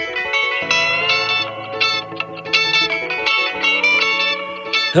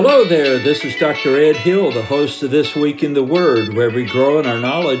Hello there, this is Dr. Ed Hill, the host of This Week in the Word, where we grow in our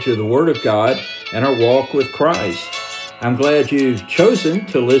knowledge of the Word of God and our walk with Christ. I'm glad you've chosen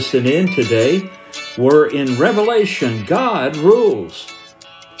to listen in today. We're in Revelation, God Rules.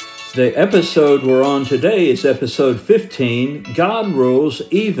 The episode we're on today is episode 15, God Rules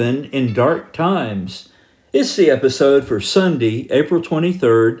Even in Dark Times. It's the episode for Sunday, April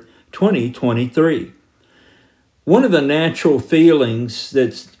 23rd, 2023. One of the natural feelings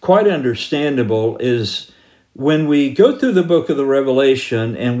that's quite understandable is when we go through the book of the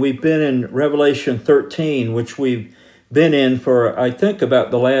Revelation, and we've been in Revelation 13, which we've been in for, I think, about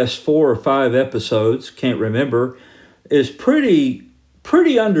the last 4 or 5 episodes, can't remember, is pretty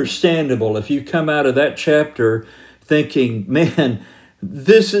understandable if you come out of that chapter thinking, man,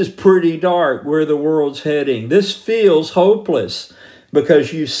 this is pretty dark where the world's heading. This feels hopeless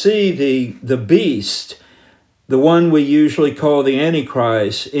because you see the beast, the one we usually call the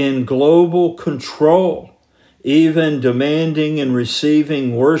Antichrist, in global control, even demanding and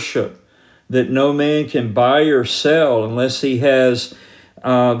receiving worship that no man can buy or sell unless he has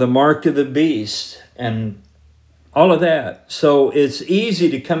the mark of the beast and all of that. So it's easy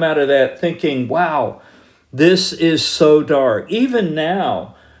to come out of that thinking, wow, this is so dark. Even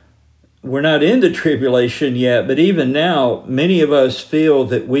now, we're not in the tribulation yet, but even now, many of us feel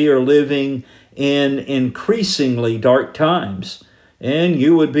that we are living in increasingly dark times. And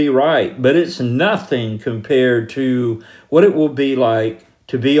you would be right, but it's nothing compared to what it will be like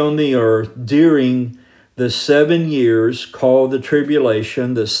to be on the earth during the 7 years called the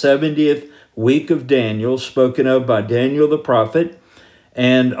tribulation, the 70th week of Daniel, spoken of by Daniel the prophet.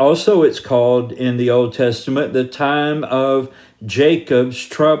 And also it's called in the Old Testament the time of Jacob's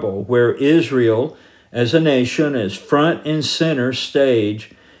trouble, where Israel as a nation is front and center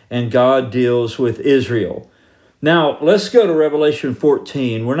stage, and God deals with Israel. Now, let's go to Revelation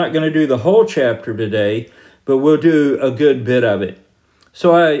 14. We're not going to do the whole chapter today, but we'll do a good bit of it.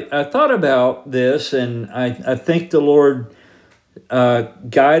 So I thought about this, and I think the Lord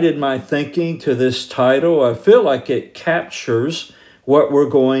guided my thinking to this title. I feel like it captures what we're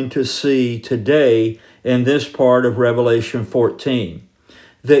going to see today in this part of Revelation 14.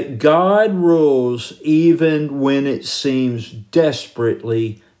 That God rules even when it seems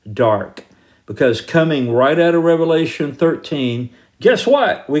desperately dark. Because coming right out of Revelation 13, guess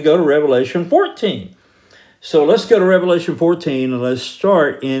what? We go to Revelation 14. So let's go to Revelation 14 and let's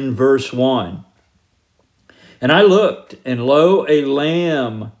start in verse 1. And I looked, and lo, a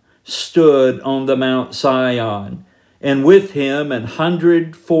lamb stood on the Mount Zion, and with him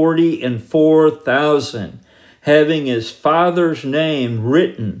 144,000, having his Father's name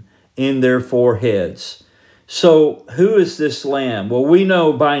written in their foreheads. So who is this lamb? Well, we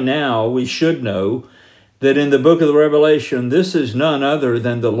know by now, we should know, that in the book of the Revelation, this is none other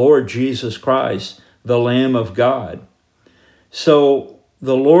than the Lord Jesus Christ, the Lamb of God. So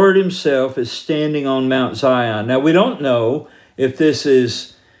the Lord himself is standing on Mount Zion. Now, we don't know if this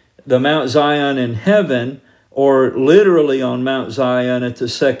is the Mount Zion in heaven or literally on Mount Zion at the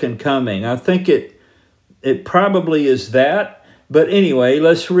second coming. I think it probably is that. But anyway,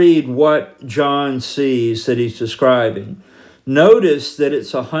 let's read what John sees that he's describing. Notice that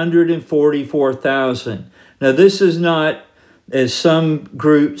it's 144,000. Now, this is not, as some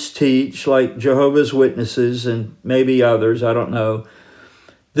groups teach, like Jehovah's Witnesses and maybe others, I don't know.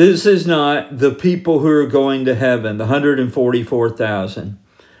 This is not the people who are going to heaven, the 144,000.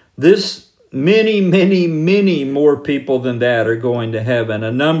 This, many more people than that are going to heaven.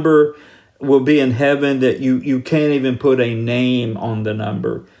 A number will be in heaven that you can't even put a name on the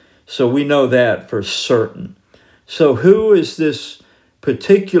number. So we know that for certain. So who is this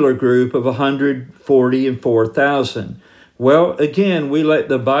particular group of 144,000? Well, again, we let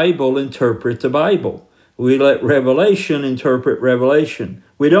the Bible interpret the Bible. We let Revelation interpret Revelation.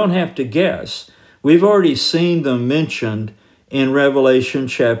 We don't have to guess. We've already seen them mentioned in Revelation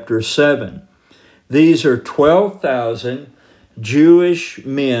chapter 7. These are 12,000 Jewish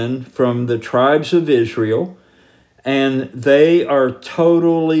men from the tribes of Israel, and they are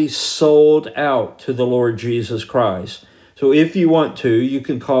totally sold out to the Lord Jesus Christ. So if you want to, you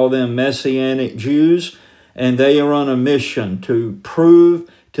can call them Messianic Jews, and they are on a mission to prove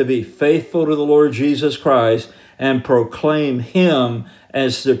to be faithful to the Lord Jesus Christ and proclaim him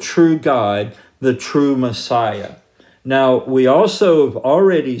as the true God, the true Messiah. Now, we also have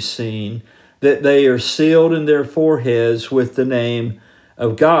already seen that they are sealed in their foreheads with the name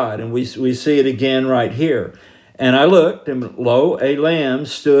of God. And we see it again right here. And I looked, and lo, a lamb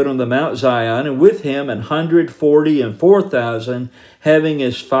stood on the Mount Zion, and with him 144,000, having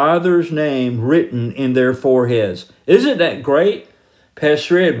his Father's name written in their foreheads. Isn't that great?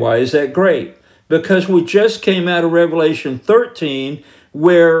 Pastor Ed, why is that great? Because we just came out of Revelation 13,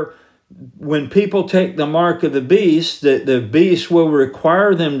 where when people take the mark of the beast, that the beast will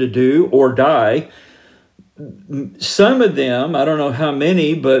require them to do or die. Some of them, I don't know how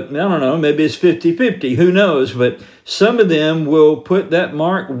many, but I don't know, maybe it's 50-50, who knows? But some of them will put that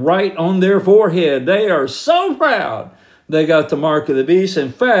mark right on their forehead. They are so proud they got the mark of the beast.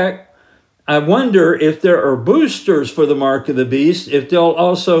 In fact, I wonder if there are boosters for the mark of the beast, if they'll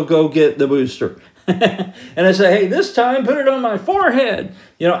also go get the booster. And I say, hey, this time put it on my forehead.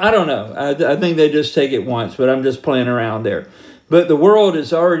 I don't know. I think they just take it once, but I'm just playing around there. But the world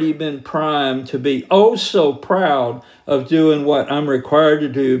has already been primed to be oh so proud of doing what I'm required to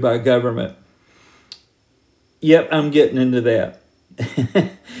do by government. Yep, I'm getting into that.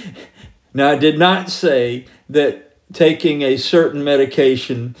 Now, I did not say that taking a certain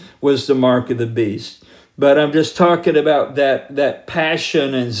medication was the mark of the beast, but I'm just talking about that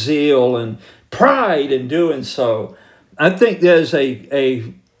passion and zeal and pride in doing so. I think there's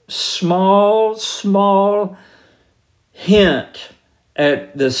a small hint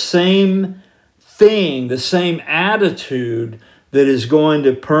at the same thing, the same attitude that is going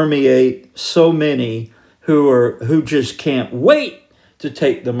to permeate so many who just can't wait to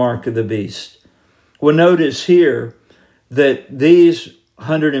take the mark of the beast. Well, notice here that these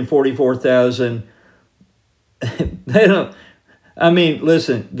 144,000, they don't,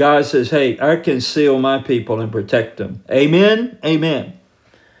 listen, God says, hey, I can seal my people and protect them. Amen? Amen.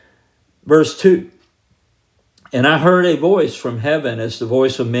 Verse 2. And I heard a voice from heaven as the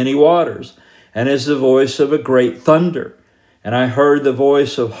voice of many waters, and as the voice of a great thunder. And I heard the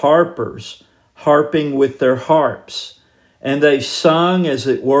voice of harpers harping with their harps. And they sung, as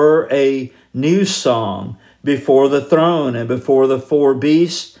it were, a new song before the throne and before the four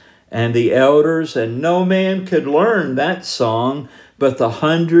beasts and the elders. And no man could learn that song but the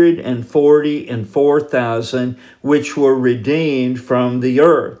 144,000 which were redeemed from the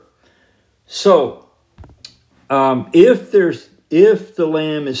earth. So, if the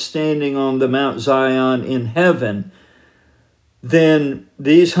Lamb is standing on the Mount Zion in heaven, then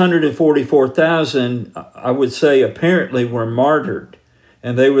these 144,000, I would say, apparently were martyred,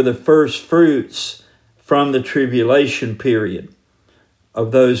 and they were the first fruits from the tribulation period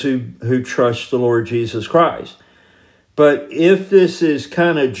of those who trust the Lord Jesus Christ. But if this is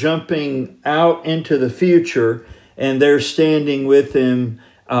kind of jumping out into the future, and they're standing with him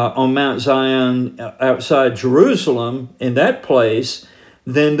on Mount Zion outside Jerusalem, in that place,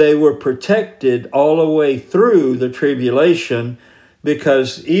 then they were protected all the way through the tribulation,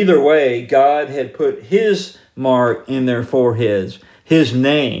 because either way, God had put his mark in their foreheads, his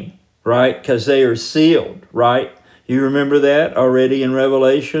name, right? Because they are sealed, right? You remember that already in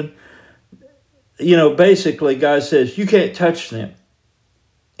Revelation? Basically, God says, you can't touch them.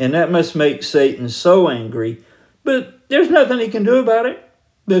 And that must make Satan so angry, but there's nothing he can do about it,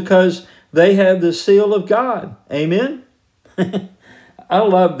 because they have the seal of God. Amen? I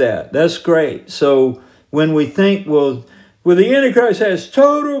love that. That's great. So when we think, well, the Antichrist has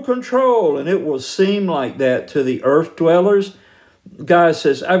total control, and it will seem like that to the earth dwellers, God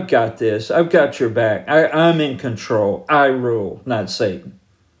says, I've got this. I've got your back. I'm in control. I rule, not Satan.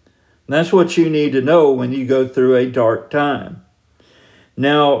 And that's what you need to know when you go through a dark time.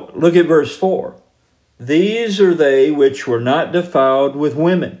 Now, look at verse 4. These are they which were not defiled with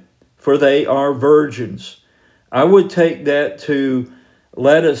women, for they are virgins. I would take that to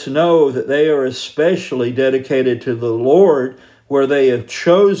let us know that they are especially dedicated to the Lord, where they have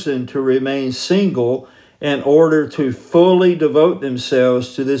chosen to remain single in order to fully devote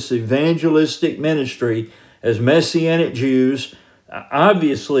themselves to this evangelistic ministry as Messianic Jews,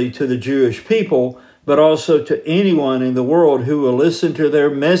 obviously to the Jewish people, but also to anyone in the world who will listen to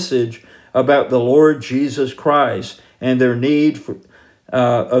their message about the Lord Jesus Christ and their need for,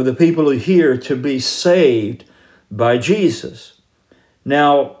 of the people who hear to be saved by Jesus.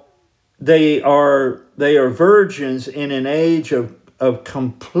 Now, they are virgins in an age of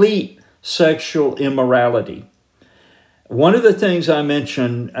complete sexual immorality. One of the things I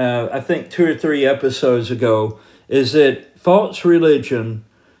mentioned, I think 2 or 3 episodes ago, is that false religion,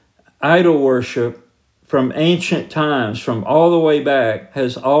 idol worship, from ancient times, from all the way back,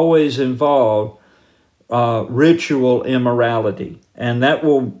 has always involved ritual immorality. And that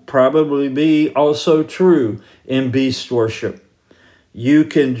will probably be also true in beast worship. You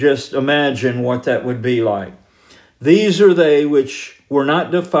can just imagine what that would be like. These are they which were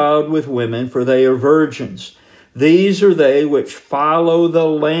not defiled with women, for they are virgins. These are they which follow the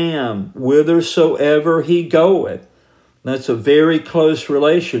Lamb whithersoever he goeth. That's a very close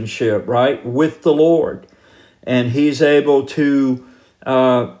relationship, right, with the Lord. And he's able to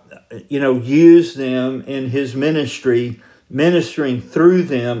use them in his ministry, ministering through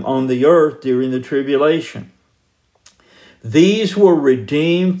them on the earth during the tribulation. These were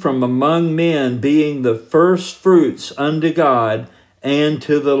redeemed from among men, being the first fruits unto God and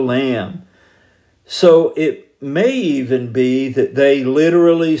to the Lamb. So it may even be that they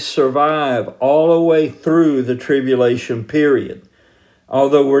literally survive all the way through the tribulation period.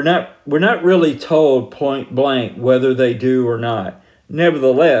 Although we're not really told point blank whether they do or not.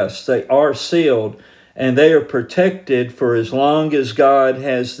 Nevertheless, they are sealed and they are protected for as long as God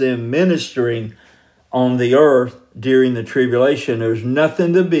has them ministering on the earth during the tribulation. There's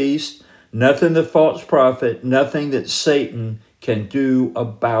nothing the beast, nothing the false prophet, nothing that Satan can do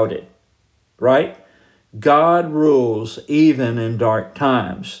about it. Right? God rules even in dark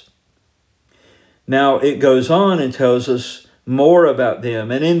times. Now it goes on and tells us more about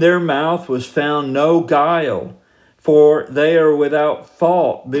them. And in their mouth was found no guile, for they are without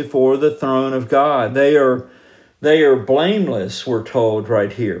fault before the throne of God. They are blameless, we're told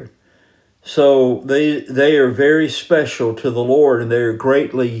right here. So they are very special to the Lord, and they are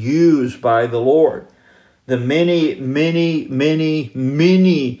greatly used by the Lord. The many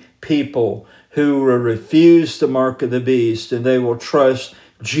people who will refuse the mark of the beast, and they will trust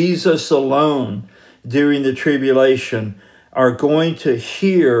Jesus alone during the tribulation, are going to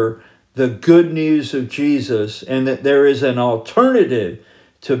hear the good news of Jesus, and that there is an alternative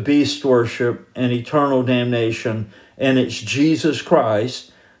to beast worship and eternal damnation, and it's Jesus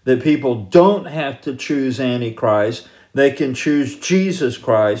Christ, that people don't have to choose Antichrist. They can choose Jesus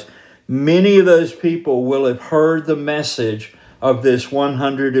Christ. Many of those people will have heard the message of this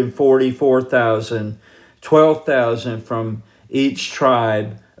 144,000, 12,000 from each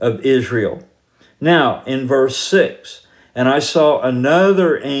tribe of Israel. Now, in verse 6, and I saw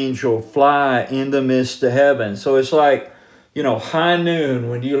another angel fly in the midst of heaven. So it's like, high noon,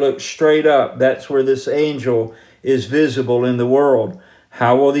 when you look straight up, that's where this angel is visible in the world.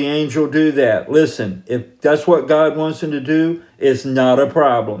 How will the angel do that? Listen, if that's what God wants him to do, it's not a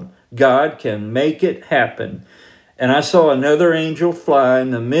problem. God can make it happen. And I saw another angel fly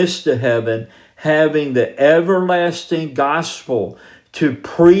in the midst of heaven, having the everlasting gospel to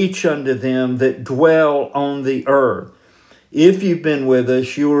preach unto them that dwell on the earth. If you've been with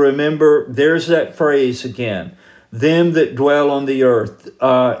us, you will remember there's that phrase again, them that dwell on the earth.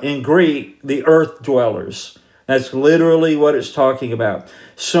 In Greek, the earth dwellers. That's literally what it's talking about.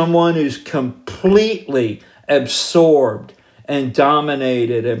 Someone who's completely absorbed and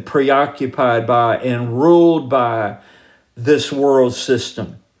dominated and preoccupied by and ruled by this world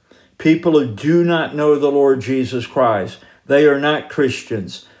system. People who do not know the Lord Jesus Christ. They are not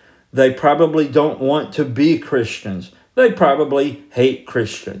Christians. They probably don't want to be Christians. They probably hate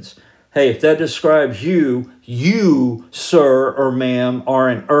Christians. Hey, if that describes you, sir or ma'am, are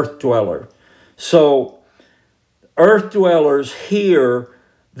an earth dweller. So, earth dwellers hear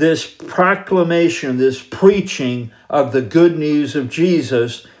this proclamation, this preaching of the good news of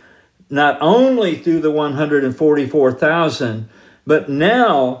Jesus, not only through the 144,000, but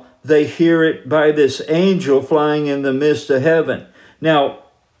now they hear it by this angel flying in the midst of heaven. Now,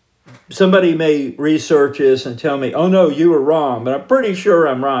 somebody may research this and tell me, oh no, you were wrong, but I'm pretty sure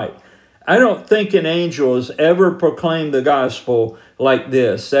I'm right. I don't think an angel has ever proclaimed the gospel like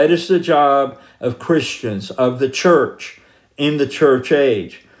this. That is the job of Christians, of the church, in the church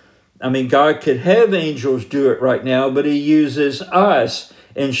age. I mean, God could have angels do it right now, but he uses us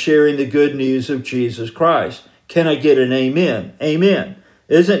in sharing the good news of Jesus Christ. Can I get an amen? Amen.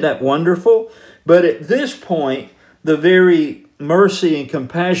 Isn't that wonderful? But at this point, the very mercy and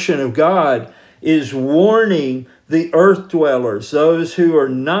compassion of God is warning the earth dwellers, those who are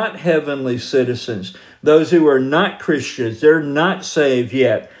not heavenly citizens, those who are not Christians, they're not saved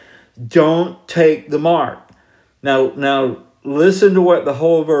yet. Don't take the mark. Now listen to what the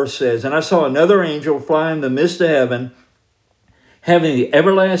whole verse says. And I saw another angel fly in the midst of heaven, having the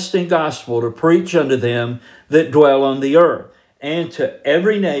everlasting gospel to preach unto them that dwell on the earth, and to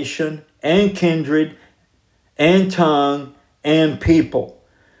every nation and kindred and tongue and people.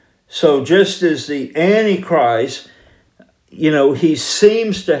 So just as the Antichrist, he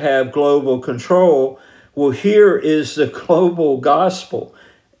seems to have global control, well, here is the global gospel.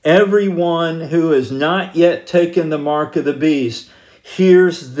 Everyone who has not yet taken the mark of the beast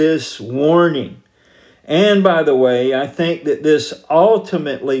hears this warning. And by the way, I think that this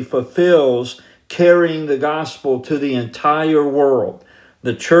ultimately fulfills carrying the gospel to the entire world.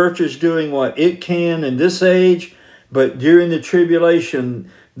 The church is doing what it can in this age, but during the tribulation,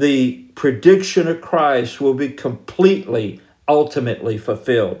 the prediction of Christ will be completely, ultimately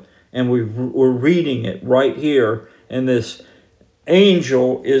fulfilled. And we're reading it right here in this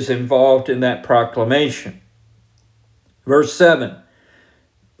angel is involved in that proclamation. Verse 7.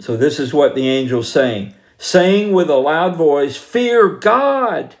 So this is what the angel's saying with a loud voice, "Fear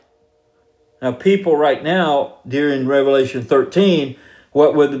God." Now, people right now, during Revelation 13,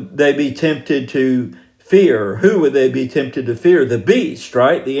 what would they be tempted to fear? Who would they be tempted to fear? The beast,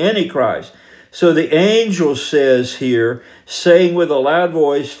 right? The Antichrist. So the angel says here, saying with a loud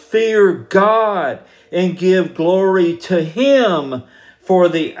voice, "Fear God and give glory to Him, for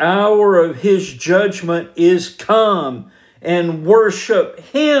the hour of His judgment is come, and worship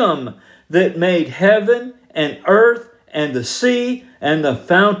Him that made heaven and earth and the sea and the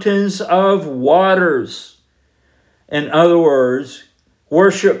fountains of waters." In other words,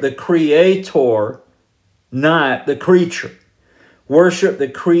 worship the Creator, not the creature. Worship the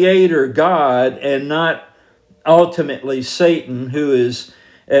Creator God and not ultimately Satan, who is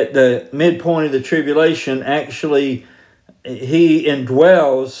at the midpoint of the tribulation. Actually, he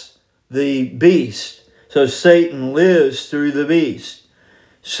indwells the beast. So Satan lives through the beast.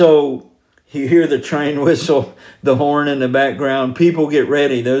 So you hear the train whistle, the horn in the background. People get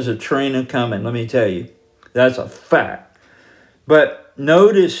ready. There's a train coming, let me tell you. That's a fact. But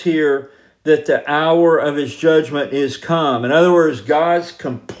notice here that the hour of His judgment is come. In other words, God's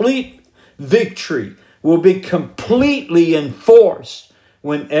complete victory will be completely enforced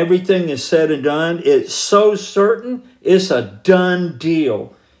when everything is said and done. It's so certain, it's a done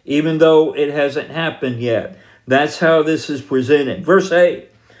deal, even though it hasn't happened yet. That's how this is presented. Verse 8,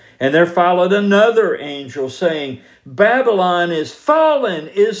 "And there followed another angel saying, Babylon is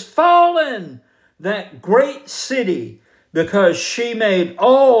fallen, that great city, because she made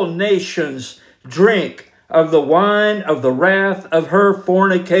all nations drink of the wine of the wrath of her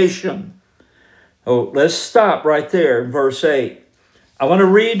fornication." Oh, let's stop right there in verse 8. I want to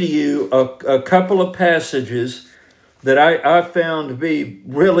read to you a couple of passages that I found to be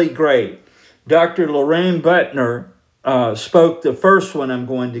really great. Dr. Lorraine Butner spoke the first one I'm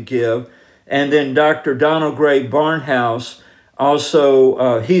going to give, and then Dr. Donald Gray Barnhouse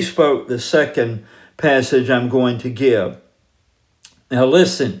also, he spoke the second passage I'm going to give. Now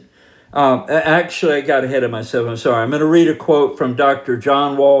listen, actually I got ahead of myself, I'm sorry. I'm going to read a quote from Dr.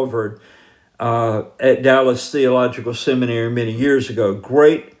 John Walvoord at Dallas Theological Seminary many years ago.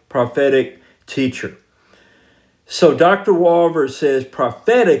 Great prophetic teacher. So Dr. Walvoord says,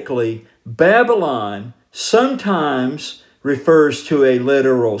 prophetically, Babylon sometimes refers to a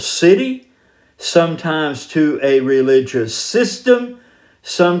literal city, sometimes to a religious system,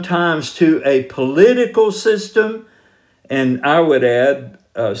 sometimes to a political system, and I would add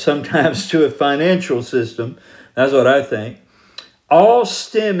sometimes to a financial system. That's what I think. All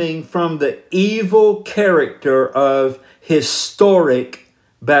stemming from the evil character of historic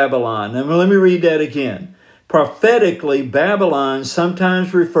Babylon. Now let me read that again. Prophetically, Babylon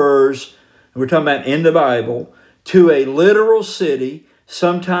sometimes refers, we're talking about in the Bible, to a literal city,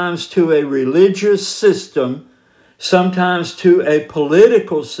 sometimes to a religious system, sometimes to a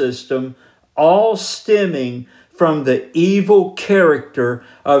political system, all stemming from the evil character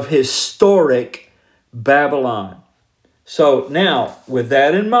of historic Babylon. So now, with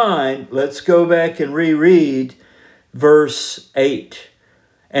that in mind, let's go back and reread verse 8.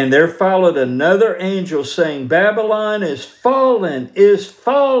 "And there followed another angel saying, Babylon is fallen.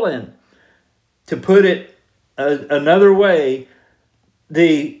 To put it another way,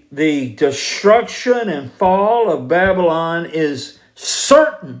 the destruction and fall of Babylon is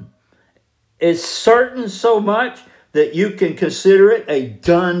certain. It's certain so much that you can consider it a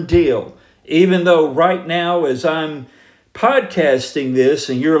done deal. Even though right now, as I'm podcasting this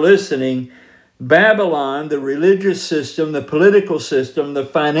and you're listening, Babylon, the religious system, the political system, the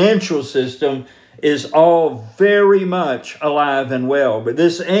financial system is all very much alive and well. But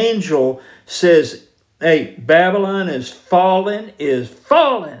this angel says, hey, Babylon is fallen.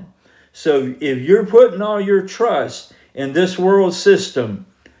 So if you're putting all your trust in this world system,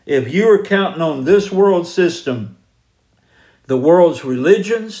 if you are counting on this world system, the world's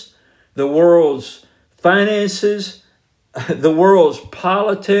religions, the world's finances, the world's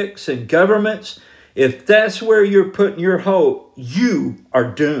politics and governments, if that's where you're putting your hope, you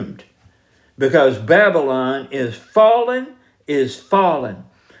are doomed. Because Babylon is fallen.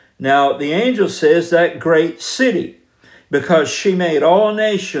 Now, the angel says that great city, because she made all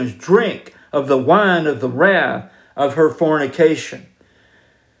nations drink of the wine of the wrath of her fornication.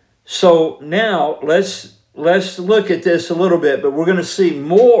 So now let's look at this a little bit, but we're going to see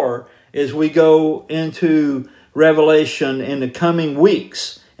more as we go into Revelation in the coming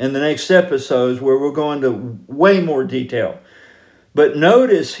weeks in the next episodes, where we're going to way more detail. But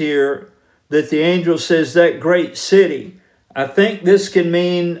notice here that the angel says that great city, I think this can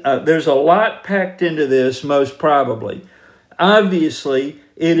mean there's a lot packed into this, most probably. Obviously,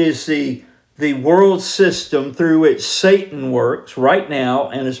 it is the world system through which Satan works right now,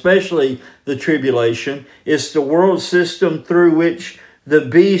 and especially the tribulation. It's the world system through which the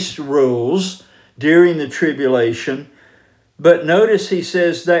beast rules during the tribulation. But notice he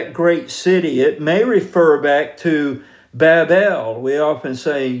says that great city. It may refer back to Babel. We often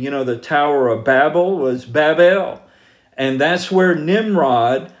say, the Tower of Babel was Babel. And that's where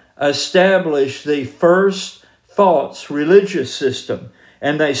Nimrod established the first false religious system.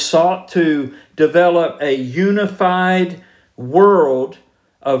 And they sought to develop a unified world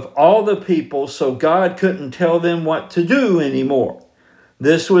of all the people so God couldn't tell them what to do anymore.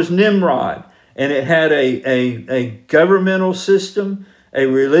 This was Nimrod, and it had a governmental system, a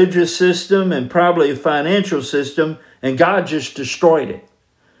religious system, and probably a financial system, and God just destroyed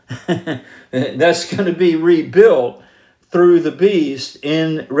it. That's going to be rebuilt through the beast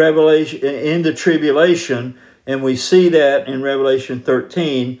in Revelation, in the tribulation. And we see that in Revelation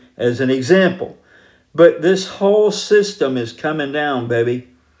 13 as an example. But this whole system is coming down, baby.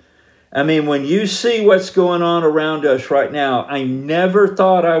 I mean, when you see what's going on around us right now, I never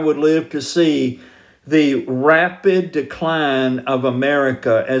thought I would live to see the rapid decline of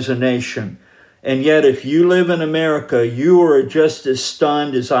America as a nation. And yet, if you live in America, you are just as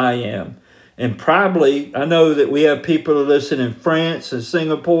stunned as I am. And probably, I know that we have people who listen in France and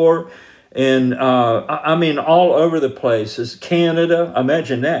Singapore, and all over the place. It's Canada.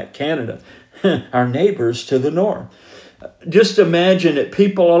 Imagine that, Canada, our neighbors to the north. Just imagine that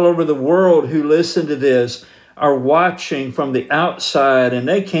people all over the world who listen to this are watching from the outside, and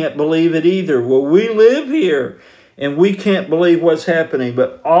they can't believe it either. Well, we live here, and we can't believe what's happening.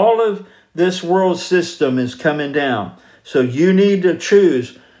 But all of this world system is coming down. So you need to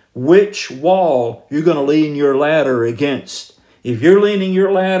choose which wall you're going to lean your ladder against. If you're leaning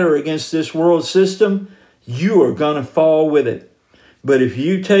your ladder against this world system, you are going to fall with it. But if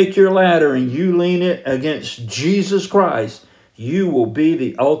you take your ladder and you lean it against Jesus Christ, you will be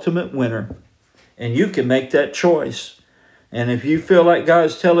the ultimate winner. And you can make that choice. And if you feel like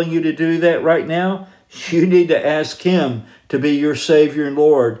God's telling you to do that right now, you need to ask Him to be your Savior and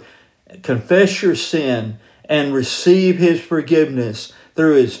Lord. Confess your sin and receive His forgiveness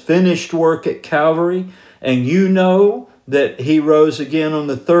through His finished work at Calvary. And you know that He rose again on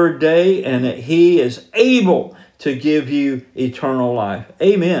the third day and that He is able to give you eternal life.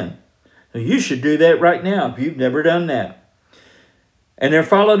 Amen. You should do that right now if you've never done that. And there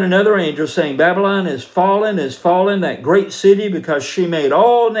followed another angel saying, Babylon is fallen, that great city, because she made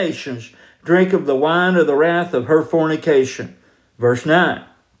all nations drink of the wine of the wrath of her fornication. Verse 9.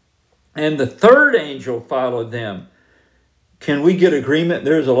 And the third angel followed them. Can we get agreement?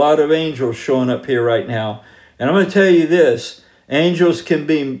 There's a lot of angels showing up here right now. And I'm going to tell you this, angels can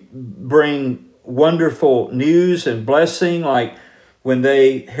bring wonderful news and blessing, like when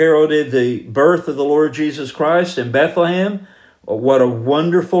they heralded the birth of the Lord Jesus Christ in Bethlehem. What a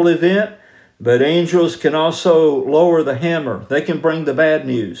wonderful event. But angels can also lower the hammer. They can bring the bad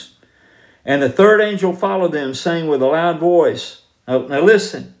news. And the third angel followed them, saying with a loud voice. Now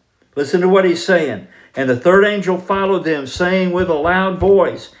listen to what he's saying. And the third angel followed them, saying with a loud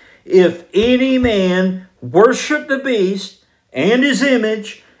voice, if any man worship the beast and his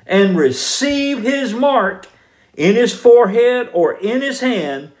image and receive his mark in his forehead or in his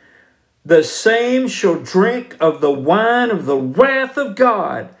hand, the same shall drink of the wine of the wrath of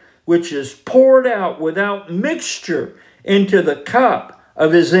God, which is poured out without mixture into the cup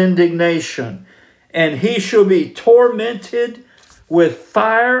of his indignation. And he shall be tormented with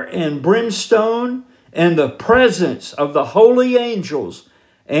fire and brimstone in the presence of the holy angels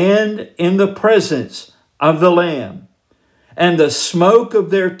and in the presence of the Lamb. And the smoke of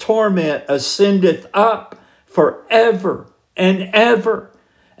their torment ascendeth up forever and ever.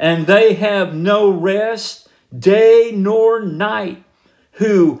 And they have no rest, day nor night,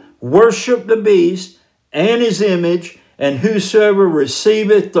 who worship the beast and his image, and whosoever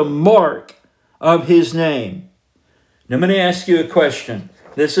receiveth the mark of his name. Now, I'm going to ask you a question.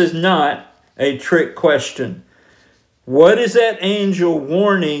 This is not a trick question. What is that angel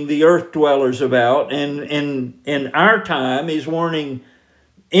warning the earth dwellers about? And in our time, he's warning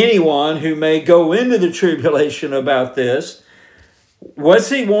anyone who may go into the tribulation about this. What's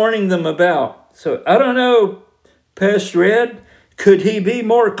he warning them about? So I don't know, Pastor Ed, could he be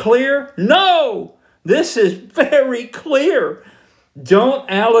more clear? No, this is very clear. Don't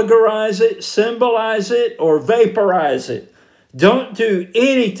allegorize it, symbolize it, or vaporize it. Don't do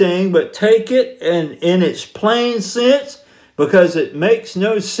anything but take it in its plain sense, because it makes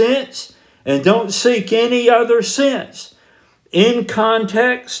no sense, and don't seek any other sense. in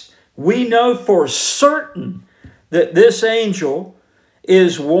context, we know for certain that this angel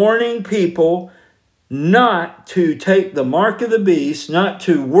is warning people not to take the mark of the beast, not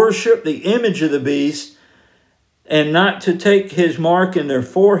to worship the image of the beast, and not to take his mark in their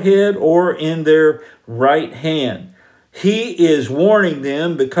forehead or in their right hand. He is warning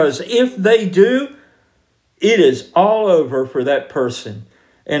them because if they do, it is all over for that person.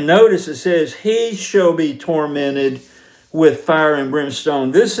 And notice it says, he shall be tormented with fire and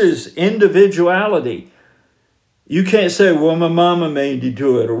brimstone. This is individuality. You can't say, well, my mama made you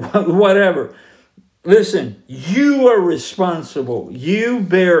do it or whatever. Listen, you are responsible. You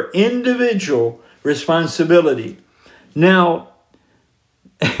bear individual responsibility. Now,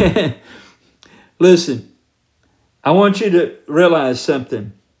 listen, I want you to realize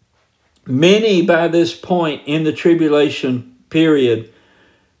something. Many by this point in the tribulation period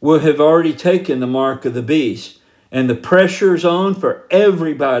will have already taken the mark of the beast. And the pressure's on for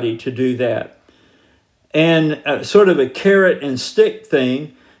everybody to do that. And sort of a carrot and stick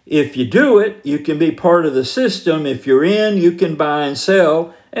thing. If you do it, you can be part of the system. If you're in, you can buy and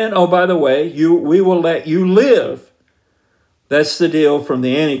sell. And oh, by the way, we will let you live. That's the deal from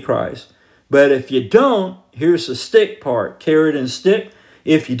the Antichrist. But if you don't, here's the stick part, carrot and stick.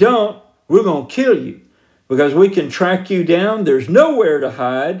 If you don't, we're going to kill you because we can track you down. There's nowhere to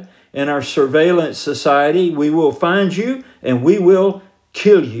hide in our surveillance society. We will find you and we will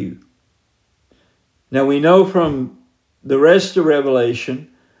kill you. Now we know from the rest of Revelation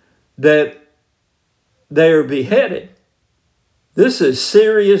that they are beheaded. This is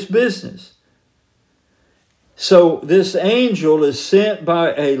serious business. So this angel is sent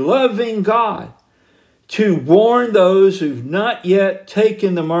by a loving God to warn those who've not yet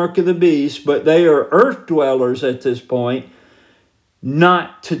taken the mark of the beast, but they are earth dwellers at this point,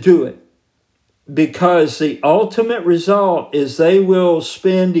 not to do it. Because the ultimate result is they will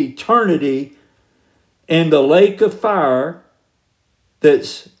spend eternity in the lake of fire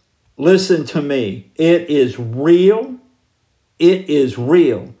that's, listen to me, it is real. It is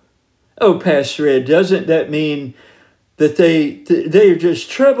real. Oh, Pastor Ed, doesn't that mean that they are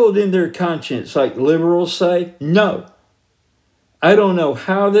just troubled in their conscience, like liberals say? No. I don't know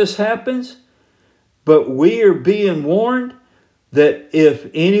how this happens, but we are being warned that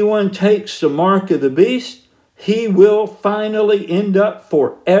if anyone takes the mark of the beast, he will finally end up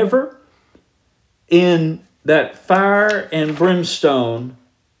forever in that fire and brimstone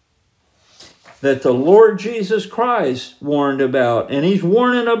that the Lord Jesus Christ warned about. And he's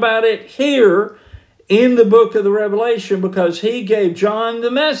warning about it here in the book of the Revelation because he gave John the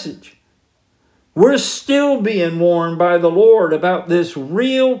message. We're still being warned by the Lord about this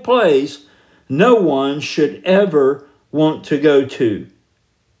real place no one should ever want to go to.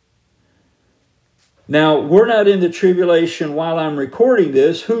 Now, we're not in the tribulation while I'm recording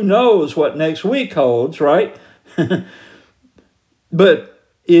this. Who knows what next week holds, right? But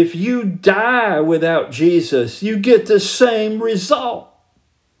if you die without Jesus, you get the same result.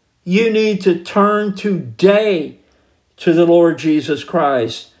 You need to turn today to the Lord Jesus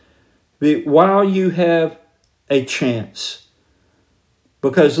Christ while you have a chance.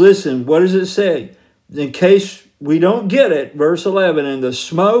 Because listen, what does it say? In case we don't get it, verse 11, and the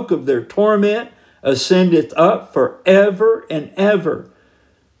smoke of their torment ascendeth up forever and ever.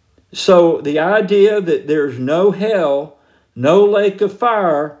 So the idea that there's no hell, no lake of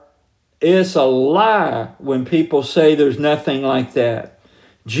fire, is a lie when people say there's nothing like that.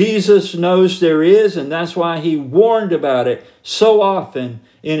 Jesus knows there is, and that's why he warned about it so often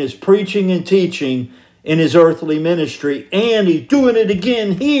in his preaching and teaching in his earthly ministry, and he's doing it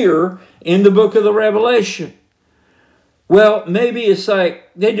again here in the book of the Revelation. Well, maybe it's like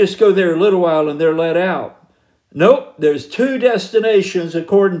they just go there a little while and they're let out. Nope, there's two destinations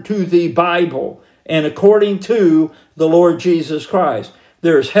according to the Bible and according to the Lord Jesus Christ.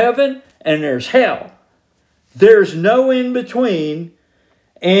 There's heaven and there's hell. There's no in between,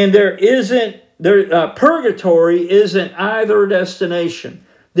 and purgatory isn't either destination.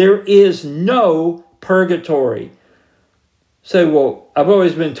 There is no purgatory. Say, well, I've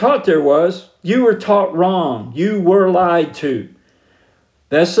always been taught there was. You were taught wrong. You were lied to.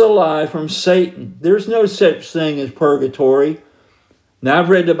 That's a lie from Satan. There's no such thing as purgatory. Now, I've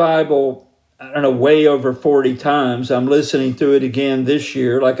read the Bible, I don't know, way over 40 times. I'm listening through it again this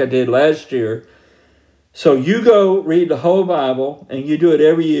year like I did last year. So you go read the whole Bible, and you do it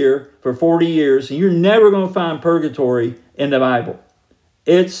every year for 40 years, and you're never going to find purgatory in the Bible.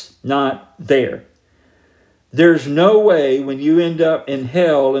 It's not there. There's no way when you end up in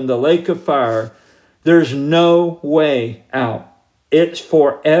hell in the lake of fire, there's no way out. It's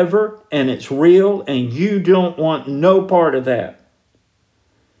forever and it's real, and you don't want no part of that.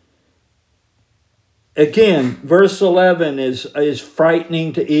 Again, verse 11 is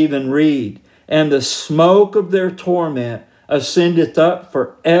frightening to even read. And the smoke of their torment ascendeth up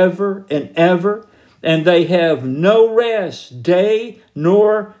forever and ever, and they have no rest, day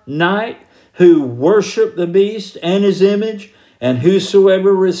nor night, who worship the beast and his image, and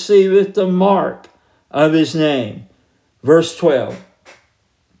whosoever receiveth the mark of his name. Verse 12.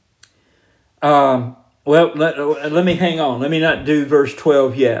 Let me hang on. Let me not do verse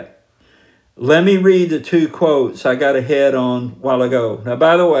 12 yet. Let me read the two quotes I got ahead on a while ago. Now,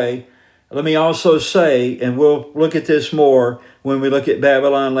 by the way, let me also say, and we'll look at this more when we look at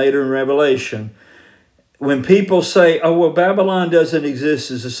Babylon later in Revelation. When people say, oh, well, Babylon doesn't exist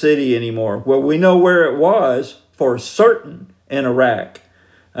as a city anymore. Well, we know where it was for certain in Iraq.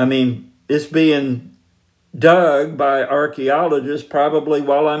 I mean, it's being dug by archaeologists probably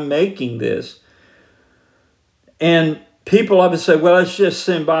while I'm making this. And people often say, well, it's just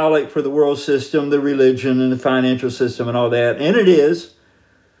symbolic for the world system, the religion, and the financial system and all that. And it is.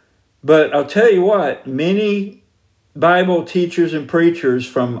 But I'll tell you what, many Bible teachers and preachers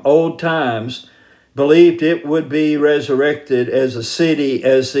from old times believed it would be resurrected as a city,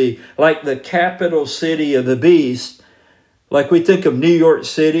 like the capital city of the beast. Like we think of New York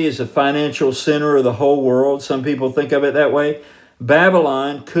City as a financial center of the whole world. Some people think of it that way.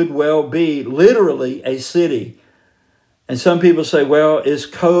 Babylon could well be literally a city. And some people say, well, it's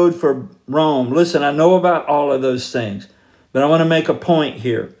code for Rome. Listen, I know about all of those things, but I want to make a point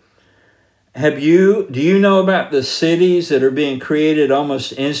here. Do you know about the cities that are being created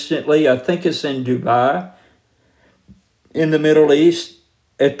almost instantly? I think it's in Dubai, in the Middle East.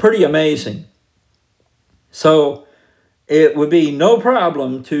 It's pretty amazing. So it would be no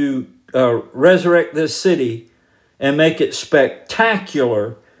problem to resurrect this city and make it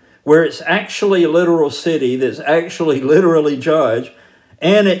spectacular, where it's actually a literal city that's actually literally judged,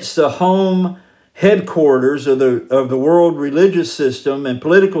 and it's the home headquarters of the world religious system and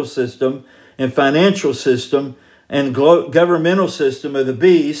political system and financial system and governmental system of the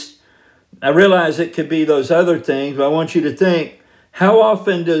beast. I realize it could be those other things, but I want you to think, how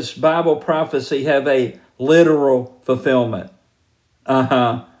often does Bible prophecy have a literal fulfillment?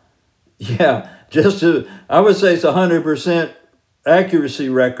 Yeah, I would say it's 100% accuracy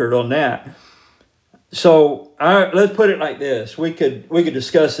record on that. So let's put it like this. We could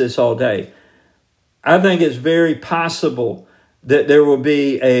discuss this all day. I think it's very possible that there will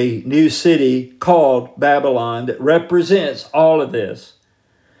be a new city called Babylon that represents all of this.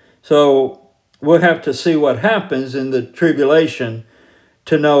 So we'll have to see what happens in the tribulation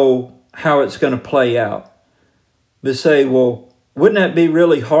to know how it's going to play out. But say, well, wouldn't that be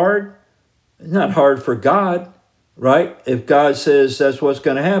really hard? It's not hard for God, right? If God says that's what's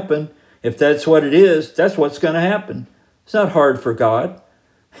going to happen, if that's what it is, that's what's going to happen. It's not hard for God.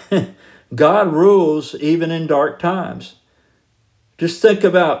 God rules even in dark times. Just think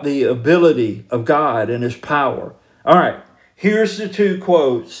about the ability of God and his power. All right, here's the two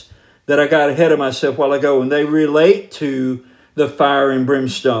quotes that I got ahead of myself a while ago, and they relate to the fire and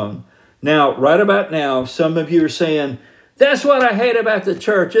brimstone. Now, right about now, some of you are saying, that's what I hate about the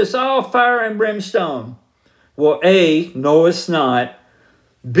church. It's all fire and brimstone. Well, A, no, it's not.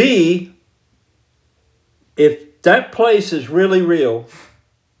 B, if that place is really real,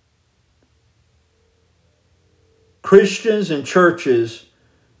 Christians and churches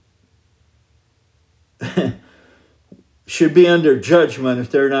should be under judgment if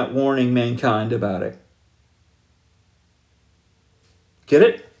they're not warning mankind about it. Get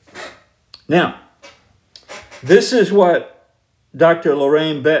it? Now, this is what Dr.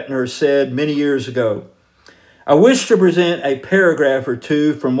 Lorraine Bettner said many years ago. I wish to present a paragraph or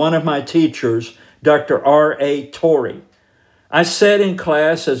two from one of my teachers, Dr. R.A. Torrey. I sat in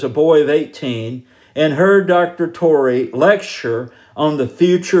class as a boy of 18 and heard Dr. Torrey lecture on the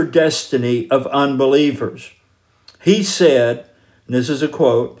future destiny of unbelievers. He said, and this is a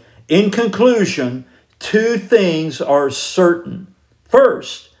quote, in conclusion, two things are certain.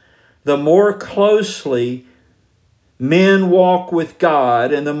 First, the more closely men walk with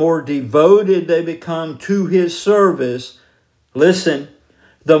God and the more devoted they become to his service, listen,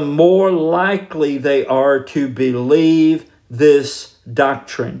 the more likely they are to believe this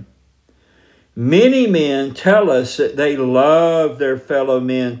doctrine. Many men tell us that they love their fellow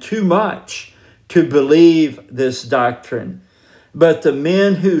men too much to believe this doctrine. But the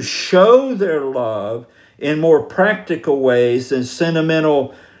men who show their love in more practical ways than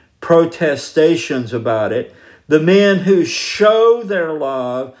sentimental protestations about it, the men who show their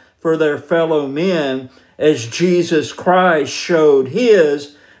love for their fellow men as Jesus Christ showed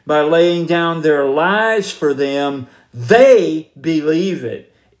his by laying down their lives for them, they believe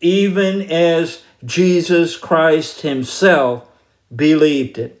it, even as Jesus Christ himself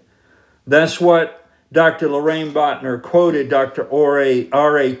believed it. That's what Dr. Lorraine Botner quoted Dr.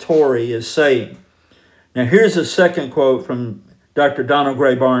 R.A. Torrey as saying. Now here's a second quote from Dr. Donald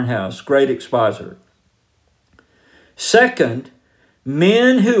Gray Barnhouse, great expositor. Second,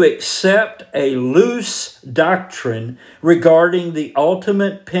 men who accept a loose doctrine regarding the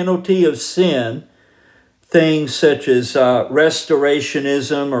ultimate penalty of sin, things such as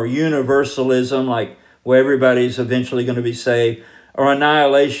restorationism or universalism, like where everybody's eventually going to be saved, or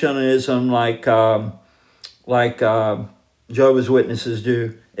annihilationism, like Jehovah's Witnesses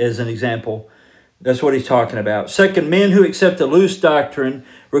do, as an example. That's what he's talking about. Second, men who accept a loose doctrine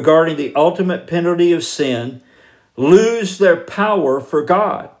regarding the ultimate penalty of sin lose their power for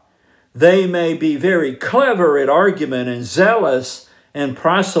God. They may be very clever at argument and zealous and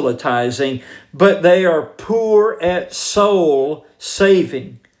proselytizing, but they are poor at soul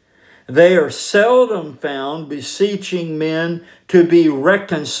saving. They are seldom found beseeching men to be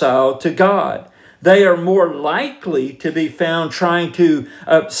reconciled to God. They are more likely to be found trying to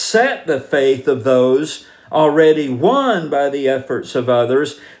upset the faith of those already won by the efforts of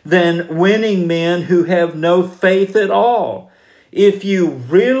others than winning men who have no faith at all. If you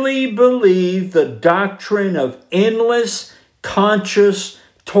really believe the doctrine of endless conscious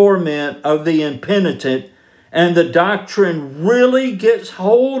torment of the impenitent, and the doctrine really gets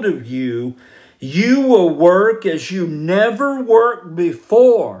hold of you, you will work as you never worked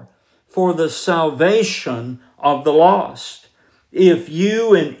before for the salvation of the lost. If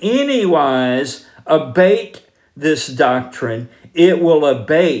you in any wise abate this doctrine, it will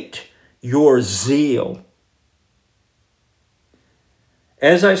abate your zeal.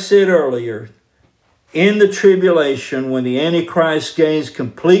 As I said earlier, in the tribulation, when the Antichrist gains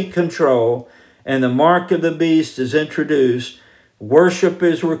complete control and the mark of the beast is introduced, worship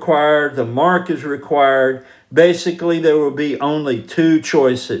is required, the mark is required. Basically, there will be only two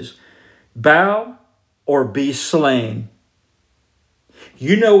choices: bow or be slain.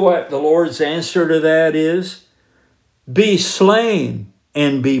 You know what the Lord's answer to that is? Be slain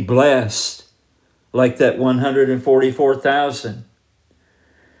and be blessed, like that 144,000.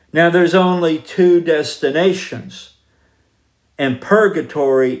 Now there's only two destinations, and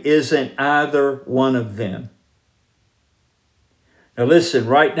purgatory isn't either one of them. Now listen,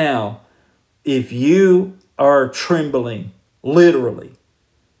 right now, if you are trembling, literally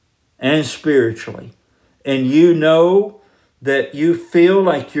and spiritually, and you know that you feel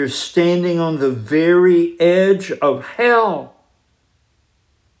like you're standing on the very edge of hell,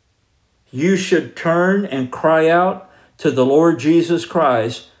 you should turn and cry out to the Lord Jesus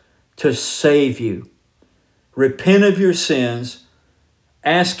Christ to save you. Repent of your sins,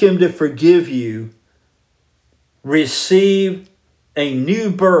 ask Him to forgive you, receive a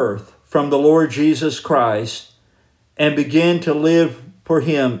new birth from the Lord Jesus Christ, and begin to live for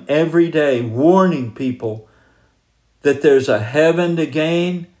Him every day, warning people that there's a heaven to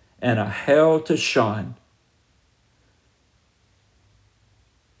gain and a hell to shun.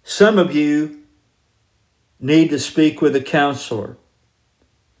 Some of you need to speak with a counselor.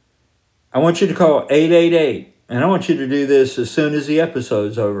 I want you to call 888, and I want you to do this as soon as the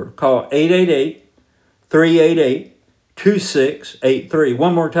episode's over. Call 888-388-2683.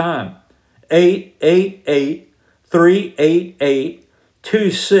 One more time,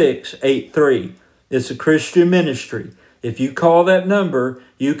 888-388-2683. It's a Christian ministry. If you call that number,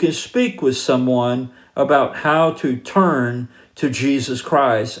 you can speak with someone about how to turn to Jesus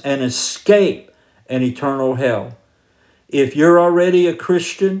Christ and escape an eternal hell. If you're already a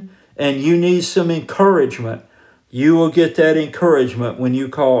Christian and you need some encouragement, you will get that encouragement when you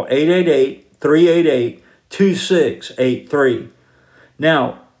call 888-388-2683.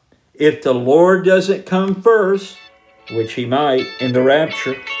 Now, if the Lord doesn't come first, which He might in the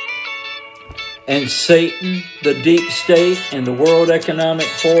rapture, and Satan, the deep state, and the World Economic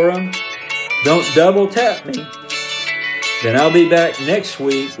Forum don't double tap me, then I'll be back next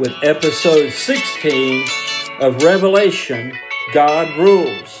week with episode 16 of Revelation, God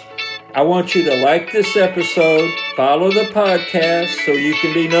Rules. I want you to like this episode, follow the podcast so you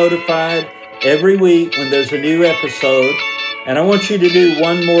can be notified every week when there's a new episode. And I want you to do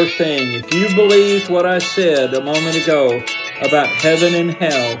one more thing. If you believed what I said a moment ago about heaven and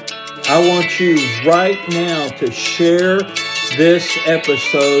hell, I want you right now to share this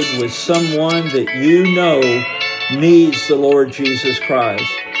episode with someone that you know needs the Lord Jesus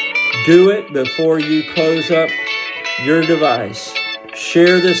Christ. Do it before you close up your device.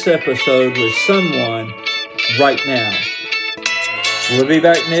 Share this episode with someone right now. We'll be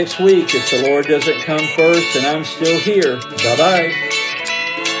back next week if the Lord doesn't come first and I'm still here. Bye-bye.